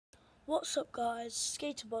What's up guys,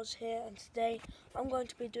 Skaterboz here, and today I'm going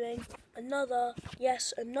to be doing another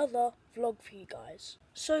vlog for you guys.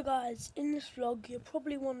 So guys, in this vlog you're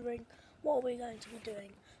probably wondering what are we going to be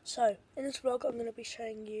doing. So in this vlog I'm going to be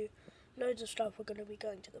showing you loads of stuff. We're going to be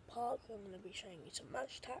going to the park, I'm going to be showing you some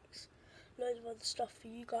match tacks, loads of other stuff for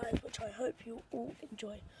you guys which I hope you all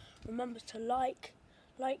enjoy. Remember to like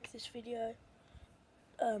this video,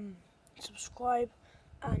 subscribe,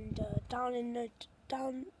 and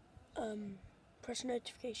press the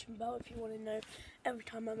notification bell if you want to know every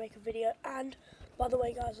time I make a video. And by the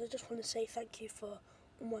way guys, I just want to say thank you for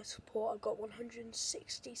all my support. I've got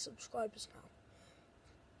 160 subscribers now.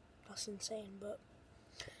 That's insane. But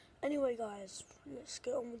anyway guys, let's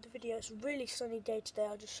get on with the video. It's a really sunny day today.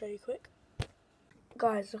 I'll just show you quick.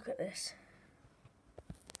 Guys, look at this.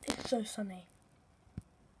 It's so sunny.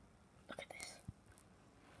 Look at this.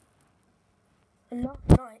 And last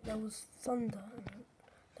night there was thunder.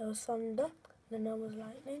 Then there was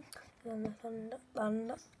lightning, then the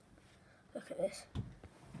thunder. Look at this.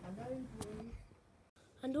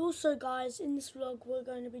 And also guys, in this vlog we're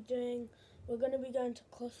going to be going to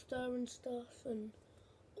CROSSBAR and stuff, and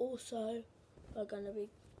also we're going to be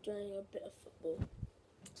doing a bit of football.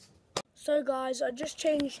 So guys, I just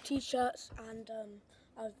changed t-shirts, and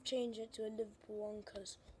I've changed it to a Liverpool one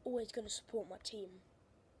because always going to support my team.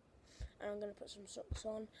 And I'm going to put some socks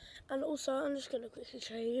on. And also, I'm just going to quickly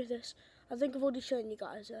show you this. I think I've already shown you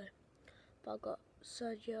guys though. But I've got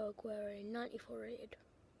Sergio Aguero 94 rated.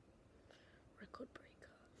 Record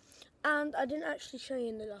breaker. And I didn't actually show you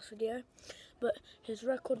in the last video, but his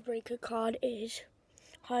record breaker card is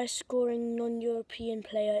highest scoring non-European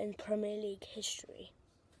player in Premier League history.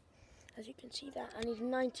 As you can see that. And he's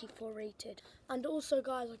 94 rated. And also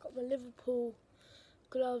guys, I got the Liverpool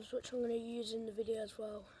gloves, which I'm going to use in the video as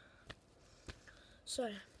well.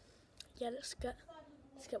 So, yeah, let's get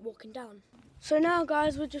walking down. So now,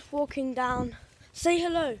 guys, we're just walking down. Say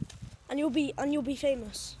hello, and you'll be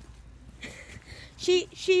famous. she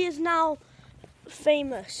is now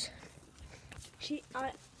famous.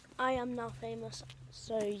 I am now famous.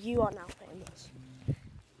 So you are now famous.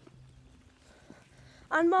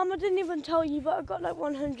 And Mum, I didn't even tell you, but I got like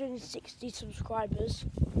 160 subscribers,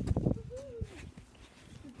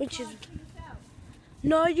 which is.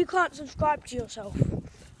 No, you can't subscribe to yourself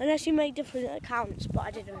unless you make different accounts, but I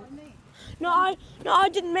didn't. No, I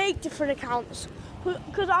didn't make different accounts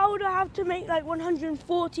because I would have to make like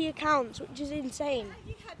 140 accounts, which is insane.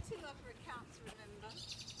 You had 2 other accounts,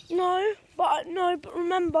 remember? No, but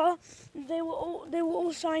remember they were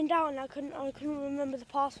all signed out, and I couldn't remember the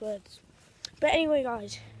passwords. But anyway,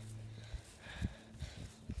 guys,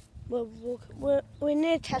 we're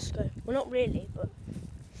near Tesco. Well, not really, but.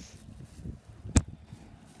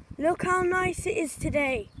 Look how nice it is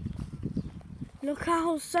today. Look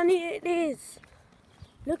how sunny it is.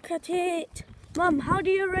 Look at it. Mum, how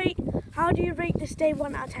do you rate this day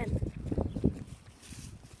 1 out of 10?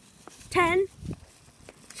 10?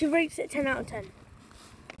 She rates it 10 out of 10.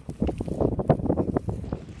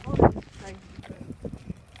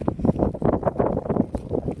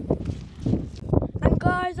 And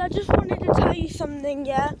guys, I just wanted to tell you something,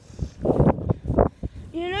 yeah?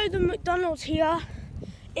 You know the McDonald's here?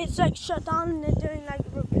 It's like shut down, and they're doing like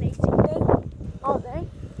replacing thing, aren't they?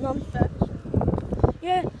 Mum?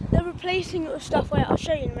 Yeah, they're replacing it with stuff. Wait, I'll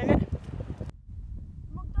show you in a minute.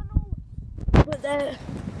 McDonald's. But they're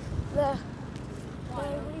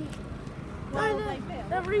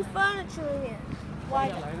refurnituring it. While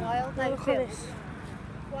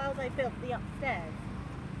they built the upstairs.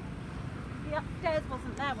 The upstairs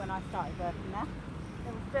wasn't there when I started working there.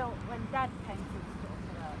 It was built when Dad came to the store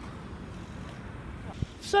to work.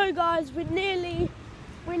 So guys, we're nearly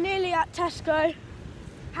at Tesco.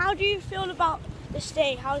 How do you feel about this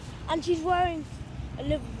day? And she's wearing a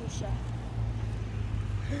Liverpool shirt.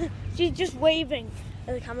 She's just waving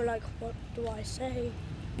at the camera like, what do I say?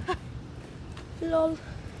 Lol.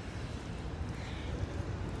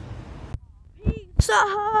 Pizza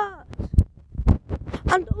Hut!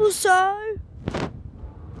 And also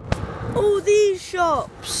all these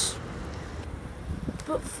shops.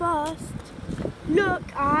 But first,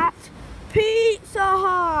 look at Pizza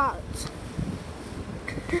Hut.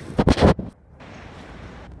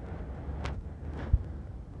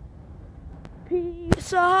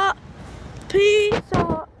 Pizza Hut.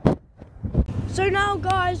 So now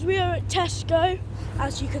guys, we are at Tesco,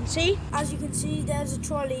 as you can see. As you can see, there's a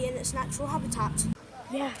trolley in its natural habitat.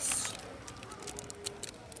 Yes.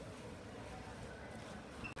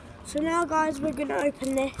 So now guys, we're gonna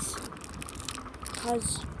open this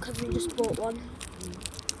because we just bought one.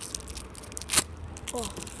 Oh.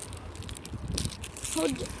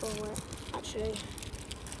 could. Oh wait, actually.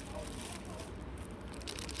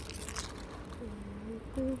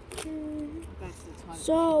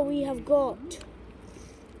 So we have got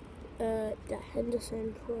the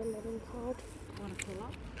Henderson for 11 card. Want to pull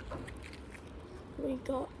up? We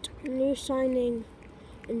got new signing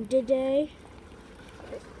in Dide.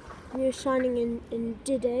 New signing in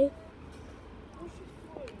Dide.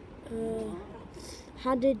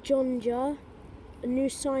 Hadid Jonja. A new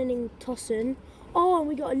signing Tossin. Oh, and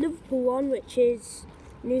we got a Liverpool one, which is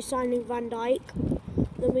new signing Van Dijk.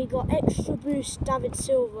 Then we got extra boost David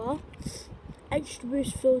Silva, extra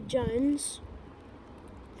boost Phil Jones.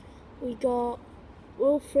 We got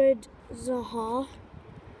Wilfred Zaha.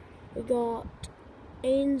 We got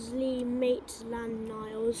Ainsley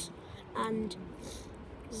Maitland-Niles and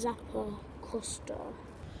Zappa Costa.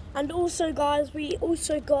 And also, guys, we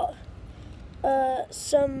also got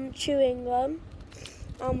some chewing gum.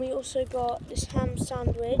 And we also got this ham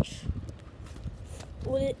sandwich.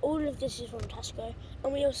 All of this is from Tesco.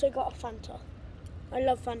 And we also got a Fanta. I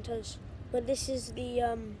love Fantas. But this is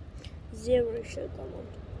the 0 sugar one.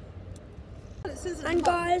 And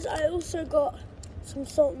guys, I also got some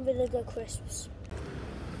salt and vinegar crisps.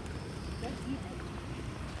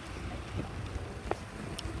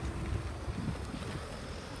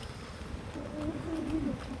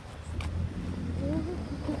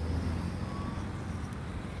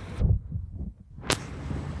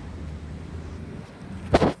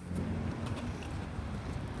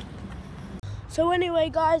 So anyway,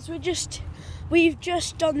 guys, we've just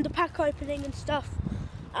done the pack opening and stuff,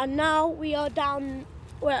 and now we are down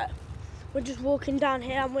where we're just walking down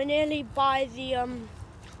here, and we're nearly by the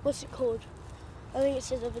what's it called? I think it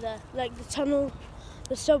says over there, like the tunnel,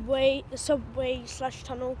 the subway /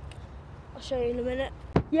 tunnel. I'll show you in a minute.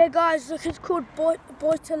 Yeah, guys, look, it's called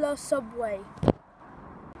Boitila Subway.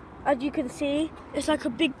 As you can see, it's like a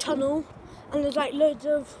big tunnel, and there's like loads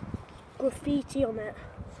of graffiti on it.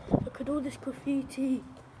 Look at all this graffiti.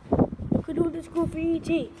 Look at all this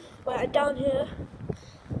graffiti. Right, and down here,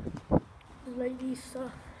 there's like these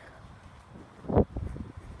stuff.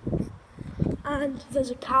 And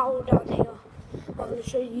there's a cow down here. I'm going to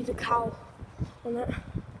show you the cow on it.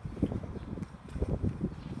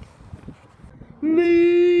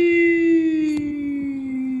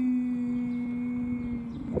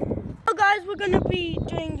 So guys, we're going to be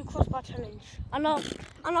doing the crossbar challenge.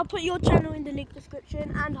 And I'll put your channel in the link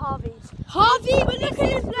description and Harvey's. Harvey, but look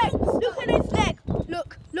at his leg. Look at his leg.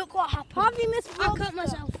 Look what happened. Harvey missed. I cut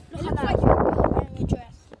myself. Look at that. Like you're wearing a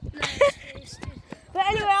dress. But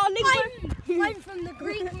anyway, I'll link I'm from the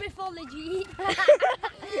Greek mythology.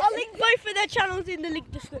 I'll link both of their channels in the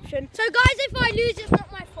link description. So guys, if I lose, it's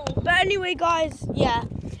not my fault. But anyway, guys, yeah.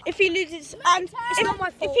 If he loses, and it's not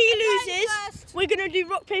my fault. If he loses, we're gonna do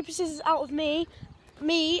rock paper scissors out of me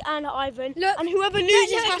and Ivan. Look, and whoever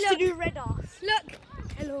loses has to do red ass. Look.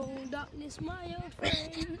 Hello, darkness, my old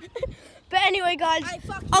friend. But anyway, guys,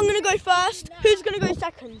 I'm gonna go first. Who's gonna go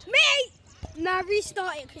second? Me. Now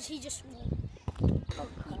restart it because he just swore.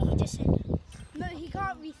 He just said no. He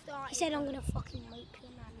can't restart. He said I'm gonna fucking rape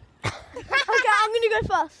your nan. Okay, I'm gonna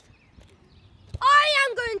go first. I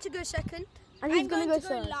am going to go second. And he's I'm gonna going go to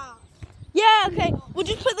third. go last. Yeah, okay. We'll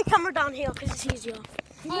just put the camera down here because it's easier.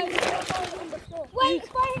 Wait,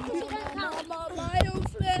 if I hit you, don't count. My old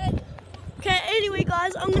friend. Okay, anyway,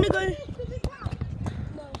 guys, I'm gonna go.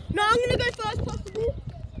 No, I'm gonna go first, possible.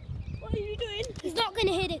 What are you doing? He's not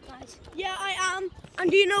gonna hit it, guys. Yeah, I am. And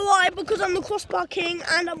do you know why? Because I'm the crossbar king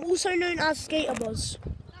and I'm also known as Skater Buzz.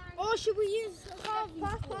 Or should we use Harvey's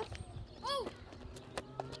ball? Oh!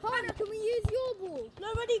 Harvey, can we use your ball?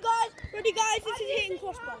 No, ready, guys? Ready, guys? This is hitting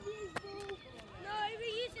crossbar. No,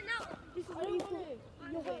 we're using that one. This is what you do.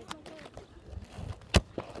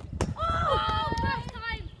 Oh, first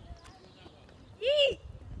time. Yeet.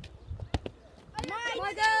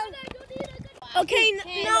 My go. Okay,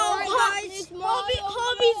 now guys,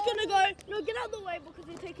 Harvey's gonna go. No, get out of the way because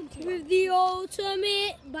you're taking too long. With the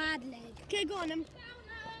ultimate bad leg. Okay, go on then.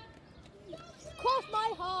 Cross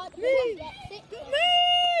my heart. Move!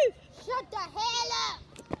 Move! Shut the hell up,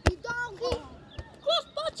 you donkey.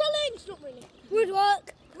 Crossbar challenge! Not really. Good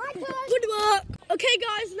work. My turn. Good work. Okay,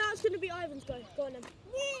 guys, now it's gonna be Ivan's go. Go on then.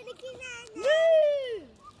 Move!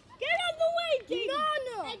 Get out of the way, Jing!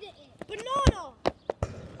 Banana. Banana!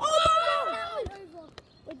 Oh no!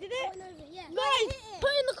 What did it? Yeah. Guys,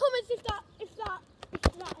 put in the comments if that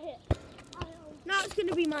hit. Now it's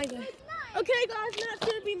gonna be my go. Okay, guys, now it's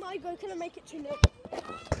gonna be my go. Can I make it 2-0?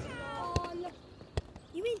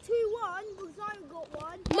 You mean 2-1? Because I got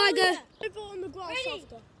one. My go. Over on the grass Ready?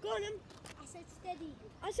 after. Go on then. said steady.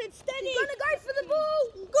 I said steady. You're gonna go for the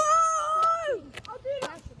ball. Go! I'll do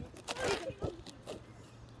that.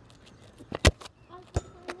 Oh,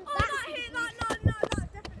 that hit. That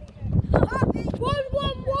definitely hit.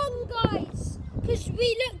 1-1-1, guys. Because we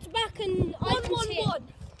looked back and Ivan's hit.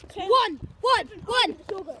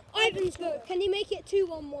 1-1-1. Ivan's go. Can you make it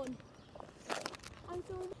 2-1-1?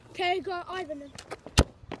 Okay, go Ivan then.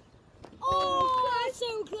 Oh,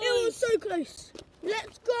 so close. It was so close.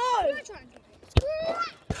 Let's go.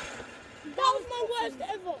 That was my worst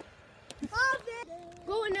ever.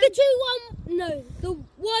 Go on then. The 2-1. No, the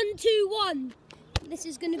 1-2-1. This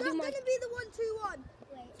is going to be my. It's gonna be the 1-2-1.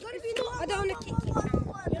 It's gonna be the I don't want to kick.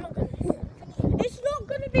 It's not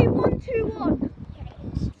gonna be 1-2-1.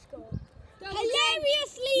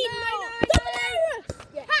 Hilariously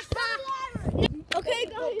Okay,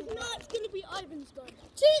 guys, now it's gonna be Ivan's go.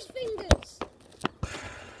 Cheese fingers.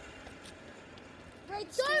 Right,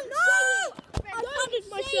 Don't I founded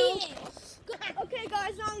myself. Okay,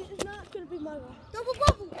 guys, now it's gonna be my go. Double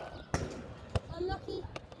bubble. Unlucky.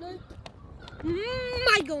 No.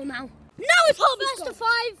 My goal now. No, it's Harvey's First to go.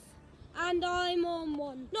 5, and I'm on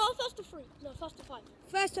 1. No, first to 3. No, first to 5.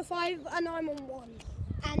 First to 5, and I'm on 1.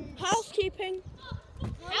 And Housekeeping.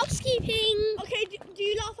 housekeeping. Okay, do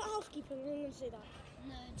you laugh at housekeeping? I'm gonna say that.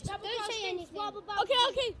 No, just don't say anything.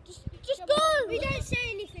 Okay, just go. We don't say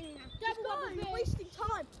anything now. Just go. You're wasting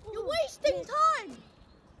time. You're wasting time.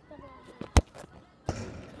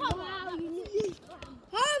 Oh, wow,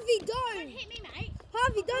 Harvey, don't. Hit me, mate.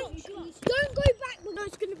 Harvey, don't. Don't go back. No,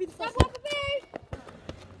 it's gonna be the first. Close.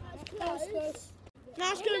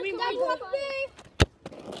 Now it's gonna be my go. No,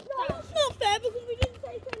 that's not fair because we didn't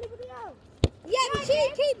say it to anybody else. Yeah, but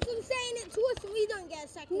she keeps on saying it to us and we don't get a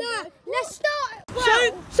second. No, let's start.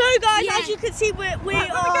 So guys, Yeah. as you can see, we When we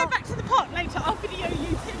go are back to the pot later, I'll video you 2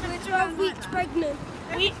 minutes. 12 weeks pregnant.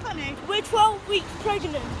 It's funny. we're 12 weeks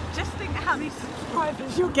pregnant. Just think how many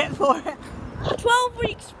subscribers you'll get for it. 12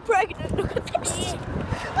 weeks pregnant. Look at this.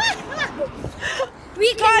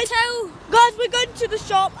 We can tell. Guys, we're going to the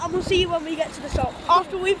shop and we'll see you when we get to the shop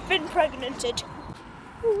after we've been pregnanted.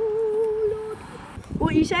 Oh Lord.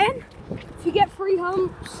 What are you saying? If you get 3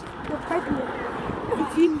 humps, you're pregnant.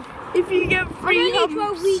 If you get I'm 3 only humps,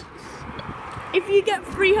 12 weeks. if you get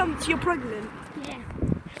 3 humps, you're pregnant. Yeah.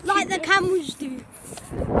 Like the camels do.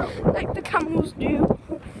 Like the camels do.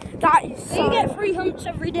 That is They so. get 3 humps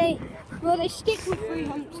every day. Well, they stick with 3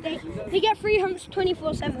 humps. They get 3 humps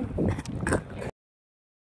 24/7.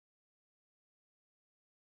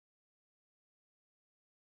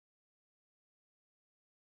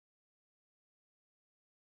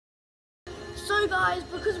 So guys,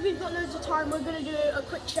 because we've got loads of time, we're gonna do a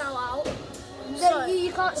quick shout out. You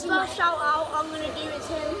can't The see first shout out I'm gonna do is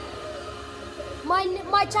him.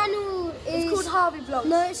 my channel is. It's called Harvey Vlogs.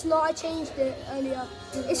 No, it's not. I changed it earlier.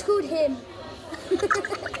 It's called him.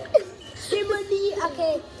 Him and me.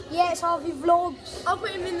 Okay. Yeah, it's Harvey Vlogs. I'll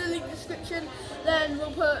put him in the link description. Then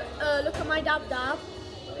we'll put look at my dab.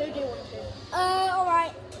 Who do you want to?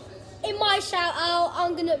 Alright. In my shout out,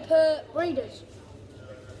 I'm gonna put Breeders.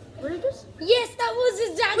 Breeders? Yes, that was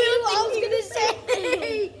exactly what I was gonna say.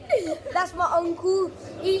 That's my uncle.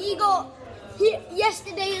 He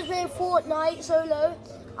yesterday he was playing Fortnite solo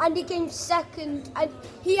and he came second and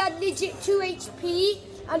he had legit 2 HP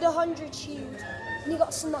and 100 shield. And he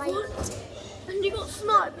got sniped. What? And you got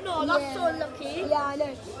sniped? No, that's Yeah. so unlucky. Yeah, I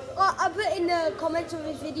know. I put in the comments of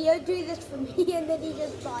his video, do this for me, and then he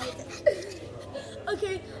just died.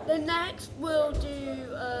 Okay, then next we'll do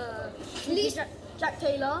Please. Jack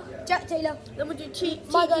Taylor. Jack Taylor. Then we'll do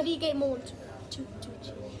My guy. TDD Game On.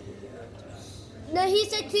 No, he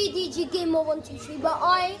said 3DG Game More 1, 2, 3, but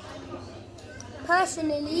I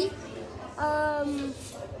personally, I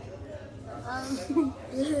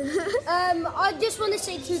just want to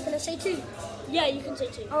say 2. Can I say 2? Yeah, you can say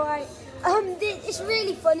 2. All right. It's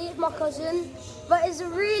really funny. It's my cousin, but it's a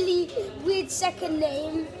really weird second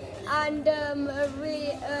name and a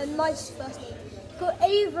really nice first name. It's called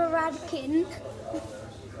Ava Radkin.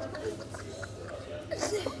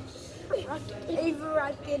 Ava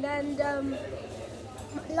Radkin, and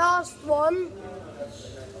last one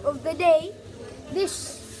of the day.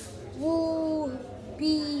 This will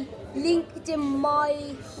be linked on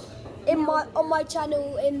my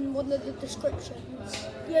channel in one of the descriptions.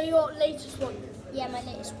 Yeah, your latest one. Yeah, my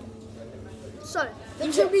latest one. So,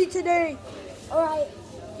 It should be today. All right,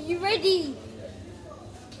 are you ready?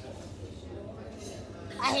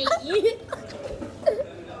 I hate you.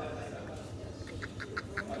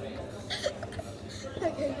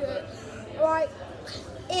 okay, good. Right,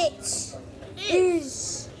 it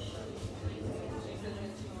is.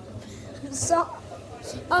 So,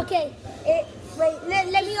 okay, it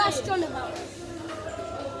Ask John about it.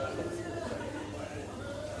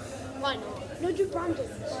 Why not? No, do Brandon.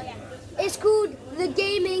 Oh, yeah. It's called the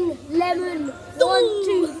Gaming Lemon 1,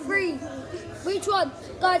 2, 3. Which one?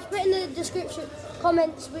 Guys, put in the description,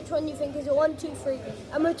 comments which one you think is a 1, 2, 3.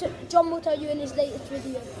 And John will tell you in his latest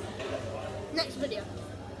video. Next video.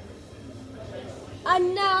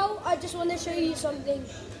 And now, I just want to show you something.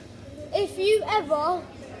 If you ever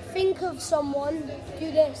think of someone,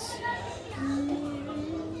 do this.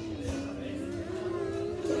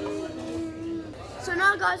 So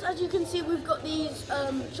now guys, as you can see, we've got these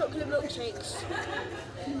chocolate milkshakes.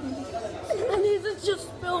 And these are just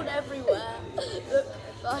spilled everywhere. Look,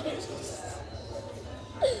 guys.